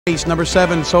Number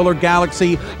 7, Solar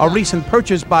Galaxy, a recent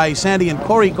purchase by Sandy and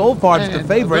Corey Goldfarb's the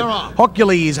favorite.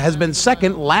 HAUCKULES has been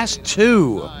second, last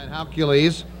 2.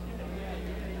 HAUCKULES.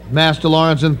 Master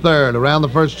Lawrence in third around the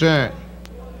first turn.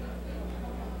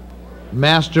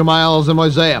 Master Miles and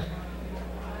Mosaic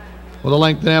with a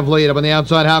length and a half lead up on the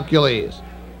outside. HAUCKULES.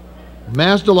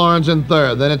 Master Lawrence in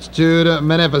third. Then it's 2 to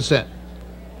Magnificent.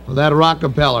 For that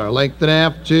Rockefeller, length and a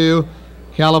half to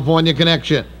California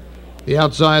Connection. The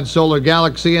outside, Solar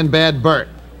Galaxy and Bad Bert.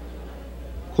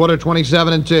 Quarter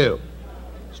 27 and 2.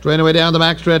 Straightaway down the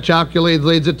backstretch, HAUCKULES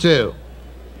leads at 2.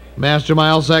 Master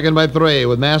Miles second by 3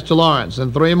 with Master Lawrence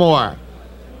and 3 more.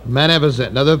 Magnificent,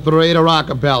 another 3 to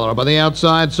Rockefeller. Up on the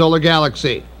outside, Solar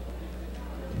Galaxy,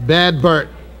 Bad Bert,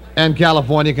 and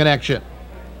California Connection.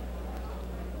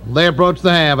 They approach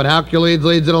the half, and HAUCKULES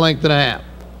leads at a length and a half.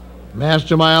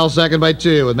 Master Miles second by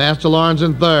 2 with Master Lawrence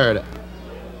in third.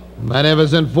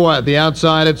 Magnificent fourth. The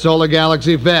outside at Solar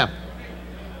Galaxy fifth.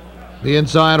 The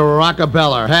inside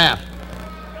Rockefeller half.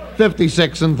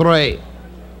 56 and 3.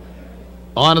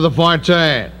 On to the far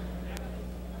turn.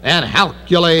 And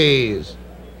HAUCKULES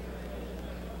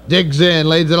digs in,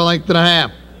 leads at a length and a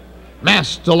half.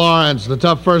 Master Lawrence, the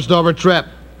tough first over trip.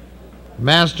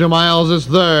 Master Miles is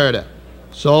third.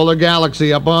 Solar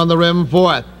Galaxy up on the rim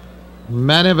fourth.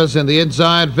 Magnificent, the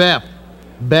inside fifth.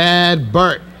 Bad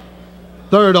Bert,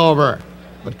 third over,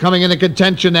 but coming into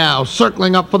contention now,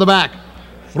 circling up for the back.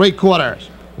 3 quarters,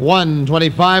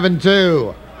 1:25 and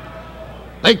 2.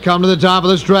 They come to the top of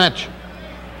the stretch.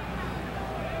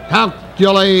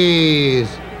 HAUCKULES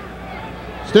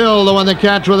still the one to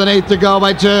catch with an 1/8 to go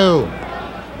by 2.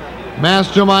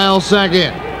 Master Miles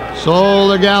second.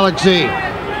 Solar Galaxy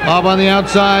up on the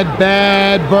outside.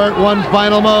 Bad Bert, one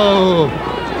final move.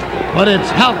 But it's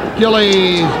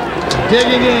HAUCKULES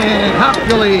digging in.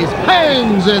 HAUCKULES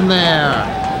hangs in there.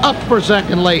 Up for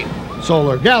second late.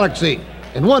 Solar Galaxy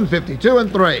in 1:52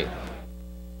 and 3.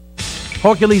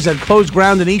 HAUCKULES had closed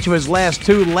ground in each of his last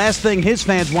 2. Last thing his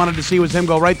fans wanted to see was him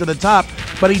go right to the top,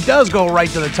 but he does go right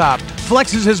to the top.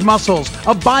 Flexes his muscles,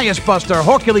 a bias buster.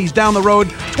 HAUCKULES down the road,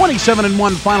 27 and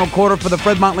 1 final quarter for the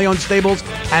Fred Montleone Stables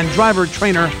and driver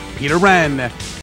trainer Peter Wrenn.